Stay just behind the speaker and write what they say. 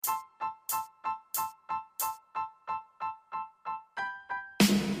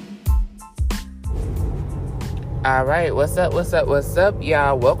All right, what's up,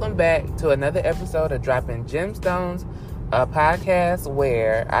 y'all? Welcome back to another episode of Dropping Gemstones, a podcast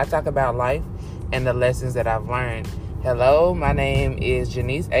where I talk about life and the lessons that I've learned. Hello, my name is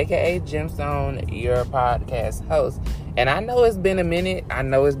Janice, aka Gemstone, your podcast host. And I know it's been a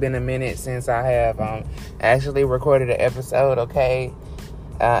minute since I have actually recorded an episode, okay?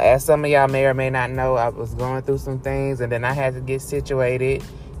 As some of y'all may or may not know, I was going through some things and then I had to get situated.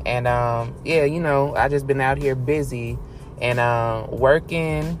 And, I just been out here busy and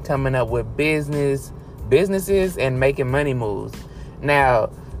working, coming up with businesses and making money moves. Now,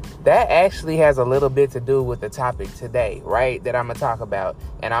 that actually has a little bit to do with the topic today, right, that I'm going to talk about.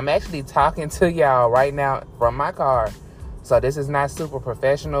 And I'm actually talking to y'all right now from my car. So this is not super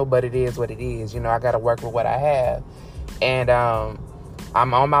professional, but it is what it is. I got to work with what I have. And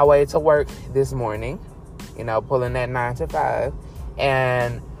I'm on my way to work this morning, pulling that 9 to 5.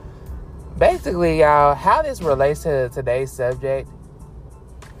 And basically, y'all, how this relates to today's subject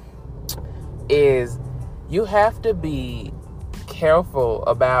is you have to be careful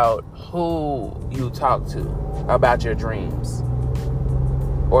about who you talk to about your dreams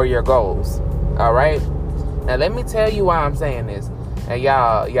or your goals. All right? Now, let me tell you why I'm saying this. Now,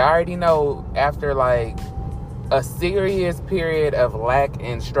 y'all already know after like a serious period of lack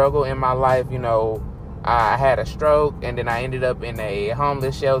and struggle in my life, I had a stroke and then I ended up in a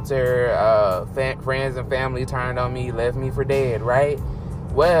homeless shelter. Friends and family turned on me, left me for dead, right?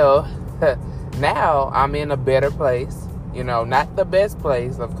 Well, now I'm in a better place. Not the best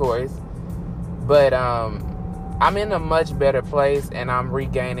place, of course, but I'm in a much better place and I'm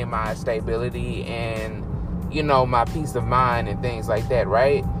regaining my stability and, my peace of mind and things like that,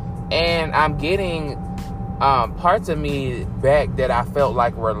 right? And I'm getting parts of me back that I felt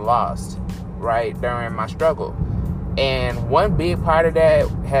like were lost, right, during my struggle. And one big part of that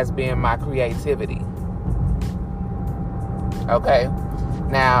has been my creativity. Okay.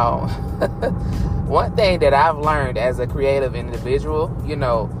 Now, one thing that I've learned as a creative individual,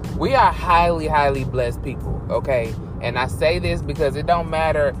 we are highly, highly blessed people. Okay. And I say this because it don't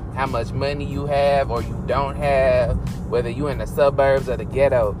matter how much money you have or you don't have, whether you're in the suburbs or the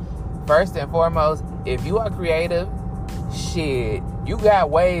ghetto. First and foremost, if you are creative, shit, you got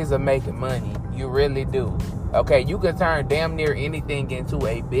ways of making money. You really do. Okay, you can turn damn near anything into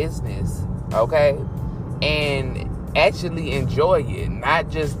a business. Okay, and actually enjoy it, not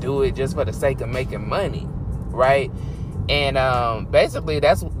just do it just for the sake of making money, right? And basically,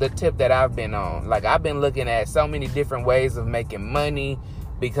 that's the tip that I've been on. Like, I've been looking at so many different ways of making money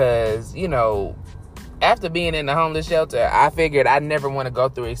because, after being in the homeless shelter, I figured I never want to go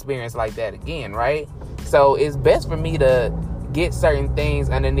through an experience like that again, right? So it's best for me to get certain things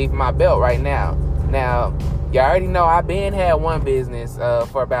underneath my belt right now. Now, you already know I've been had one business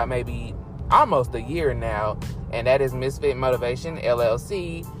for about maybe almost a year now, and that is Misfit Motivation,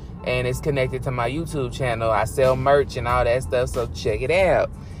 LLC, and it's connected to my YouTube channel. I sell merch and all that stuff, so check it out.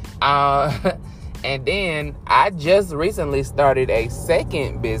 And then I just recently started a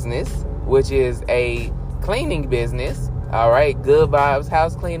second business, which is a cleaning business. All right, Good Vibes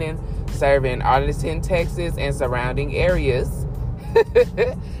House Cleaning, serving Arlington, Texas, and surrounding areas.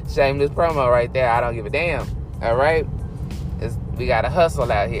 Shameless promo right there. I don't give a damn. All right, we got to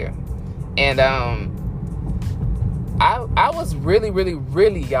hustle out here. And I was really, really,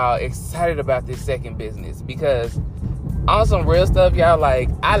 really, y'all, excited about this second business because on some real stuff, y'all, like,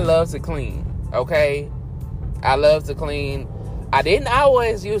 I love to clean. Okay, I love to clean. I didn't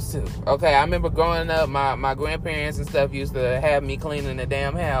always used to. Okay, I remember growing up, my grandparents and stuff used to have me cleaning the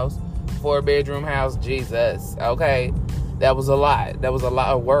damn house, 4-bedroom house. Jesus, okay, that was a lot. That was a lot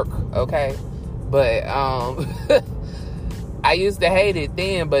of work. Okay, but I used to hate it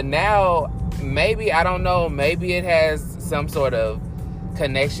then, but now maybe, I don't know, maybe it has some sort of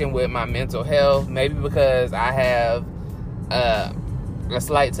connection with my mental health. Maybe because I have a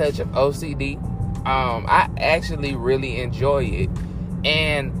slight touch of OCD. I actually really enjoy it.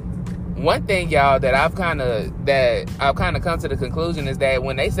 And one thing, y'all, that I've kind of come to the conclusion is that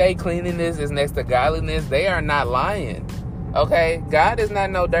when they say cleanliness is next to godliness, they are not lying. Okay, God is not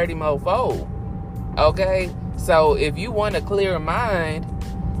no dirty mofo. Okay, so if you want a clear mind,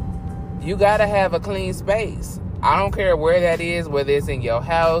 you gotta have a clean space. I don't care where that is, whether it's in your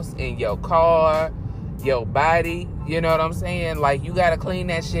house, in your car, your body. You know what I'm saying? Like, you gotta clean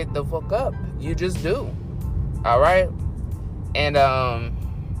that shit the fuck up. You just do. All right. And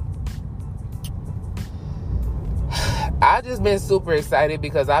I've just been super excited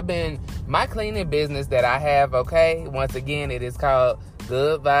because my cleaning business that I have, okay, once again, it is called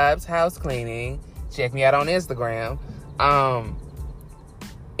Good Vibes House Cleaning. Check me out on Instagram.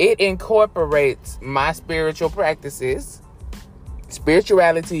 it incorporates my spiritual practices,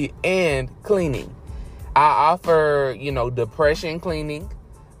 spirituality, and cleaning. I offer, depression cleaning.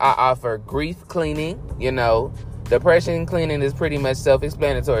 I offer grief cleaning. Depression cleaning is pretty much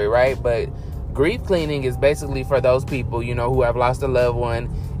self-explanatory, right? But grief cleaning is basically for those people, who have lost a loved one,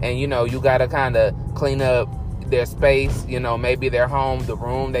 and, you got to kind of clean up their space, maybe their home, the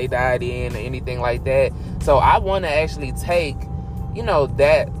room they died in, or anything like that. So I want to actually take,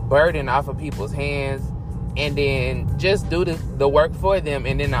 that burden off of people's hands, and then just do the work for them.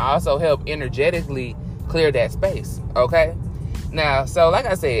 And then I also help energetically clear that space. Okay. Now, so like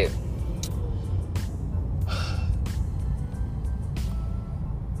I said,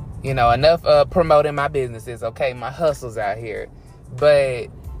 enough promoting my businesses. Okay. My hustles out here, but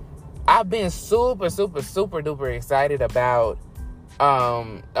I've been super, super, super duper excited about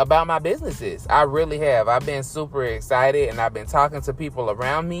my businesses. I really have. I've been super excited, and I've been talking to people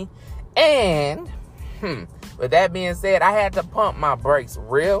around me. And with that being said, I had to pump my brakes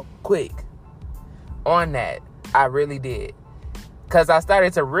real quick on that. I really did. Because I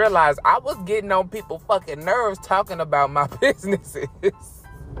started to realize I was getting on people's fucking nerves talking about my businesses.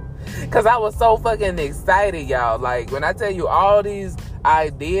 Because I was so fucking excited, y'all. Like, when I tell you all these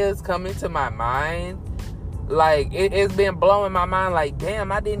ideas come into my mind, like, it's been blowing my mind. Like,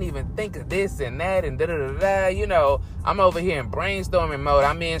 damn, I didn't even think of this and that and da-da-da-da. I'm over here in brainstorming mode.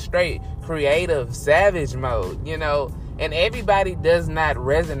 I'm in straight creative savage mode, And everybody does not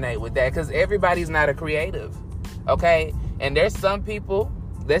resonate with that because everybody's not a creative, okay? And there's some people,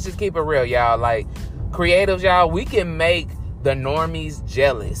 let's just keep it real, y'all. Like, creatives, y'all, we can make the normies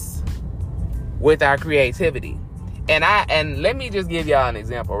jealous with our creativity. And let me just give y'all an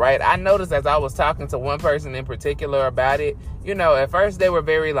example, right? I noticed as I was talking to one person in particular about it, at first they were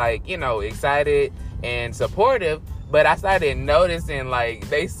very, like, excited and supportive, but I started noticing, like,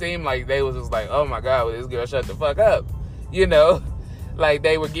 they seemed like they was just like, oh my God, well, this girl shut the fuck up, like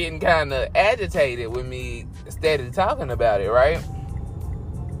they were getting kind of agitated with me instead of talking about it, right?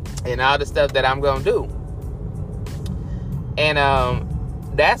 And all the stuff that I'm gonna do. And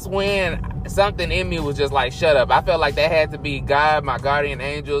that's when something in me was just like, shut up. I felt like that had to be God, my guardian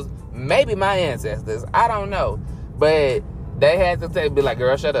angels, maybe my ancestors. I don't know. But they had to be like,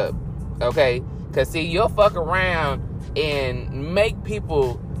 girl, shut up. Okay? Because, see, you'll fuck around and make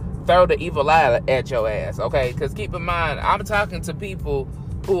people throw the evil eye at your ass. Okay? Because keep in mind, I'm talking to people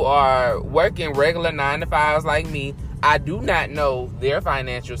who are working regular 9-to-5s like me. I do not know their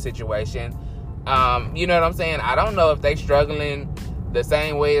financial situation. You know what I'm saying? I don't know if they struggling the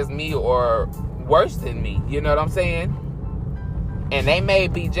same way as me or worse than me. You know what I'm saying? And they may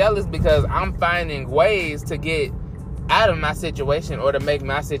be jealous because I'm finding ways to get out of my situation or to make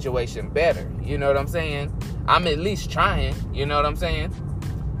my situation better. You know what I'm saying? I'm at least trying. You know what I'm saying?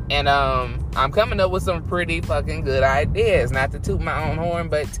 And I'm coming up with some pretty fucking good ideas. Not to toot my own horn,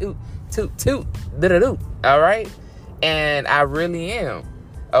 but toot, do-do-do. All right? And I really am.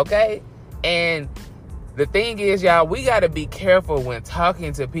 Okay? And the thing is, y'all, we got to be careful when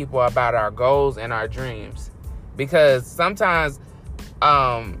talking to people about our goals and our dreams. Because sometimes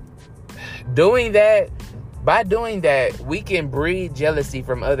by doing that, we can breed jealousy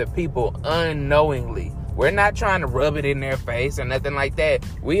from other people unknowingly. We're not trying to rub it in their face or nothing like that.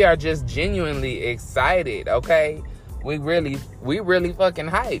 We are just genuinely excited, okay? We really fucking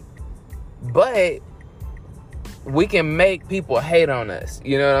hype. But we can make people hate on us.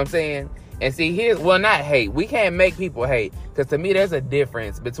 You know what I'm saying? And see, not hate. We can't make people hate. Because to me, there's a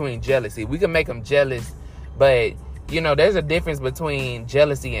difference between jealousy. We can make them jealous, but, there's a difference between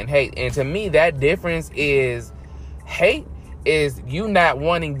jealousy and hate. And to me, that difference is hate is you not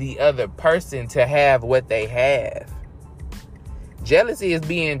wanting the other person to have what they have. Jealousy is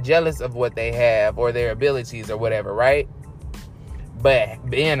being jealous of what they have or their abilities or whatever, right? But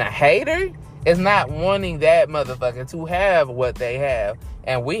being a hater is not wanting that motherfucker to have what they have.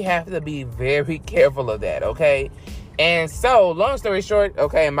 And we have to be very careful of that, okay? And so, long story short,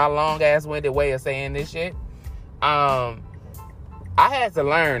 okay, my long-ass-winded way of saying this shit, I had to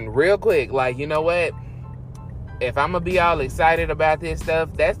learn real quick, like, you know what? If I'm going to be all excited about this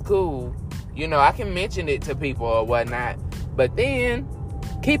stuff, that's cool. I can mention it to people or whatnot. But then,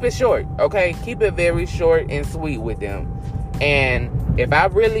 keep it short, okay? Keep it very short and sweet with them. And if I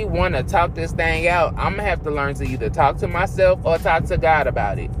really want to talk this thing out, I'm going to have to learn to either talk to myself or talk to God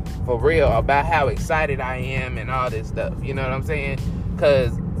about it. For real, about how excited I am and all this stuff. You know what I'm saying?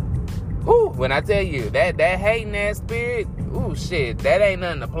 Because, when I tell you, that hating ass spirit, shit, that ain't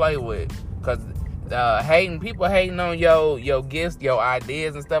nothing to play with. Because people hating on your gifts, your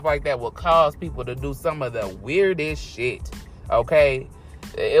ideas and stuff like that will cause people to do some of the weirdest shit. Okay?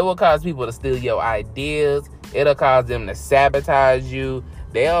 It will cause people to steal your ideas. It'll cause them to sabotage you.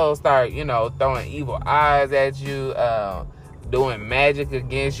 They'll start, throwing evil eyes at you, doing magic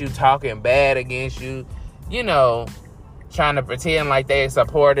against you, talking bad against you, trying to pretend like they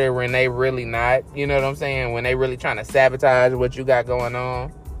supporter when they really not. You know what I'm saying? When they really trying to sabotage what you got going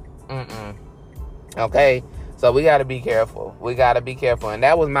on. Okay? So we got to be careful. And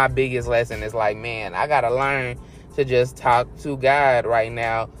that was my biggest lesson. It's like, man, I got to learn to just talk to God right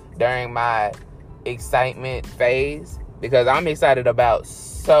now during my excitement phase, because I'm excited about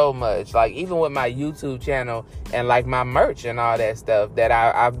so much. Like, even with my YouTube channel and like my merch and all that stuff that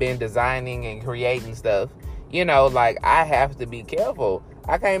I've been designing and creating stuff, like, I have to be careful.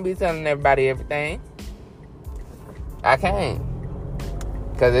 I can't be telling everybody everything. I can't.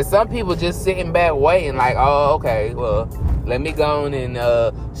 Because there's some people just sitting back waiting like, oh, okay, well, let me go on and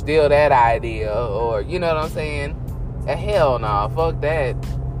steal that idea. Or, you know what I'm saying? Hell no, fuck that.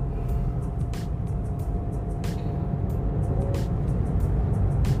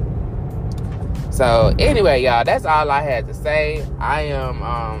 So, anyway, y'all, that's all I had to say. I am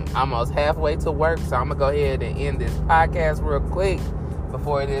almost halfway to work, so I'm going to go ahead and end this podcast real quick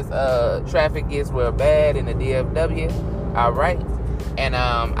before this traffic gets real bad in the DFW. All right. And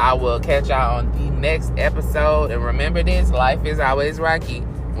I will catch y'all on the next episode. And remember this, life is always rocky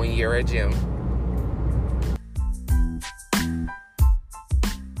when you're a gym.